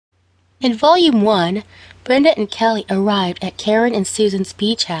In Volume 1, Brenda and Kelly arrived at Karen and Susan's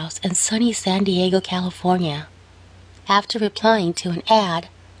beach house in sunny San Diego, California, after replying to an ad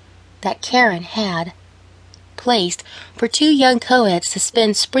that Karen had placed for two young co-eds to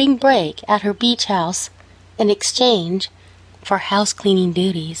spend spring break at her beach house in exchange for house cleaning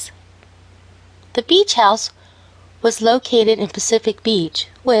duties. The beach house was located in Pacific Beach,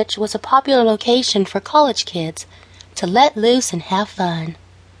 which was a popular location for college kids to let loose and have fun.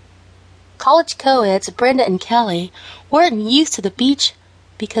 College co-eds Brenda and Kelly weren't used to the beach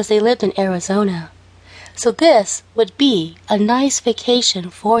because they lived in Arizona, so this would be a nice vacation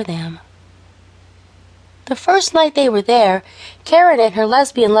for them. The first night they were there, Karen and her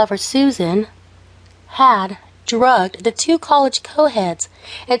lesbian lover Susan had drugged the two college co-eds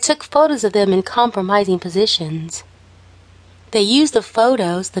and took photos of them in compromising positions. They used the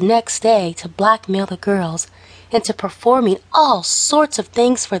photos the next day to blackmail the girls into performing all sorts of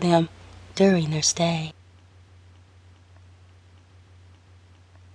things for them during their stay.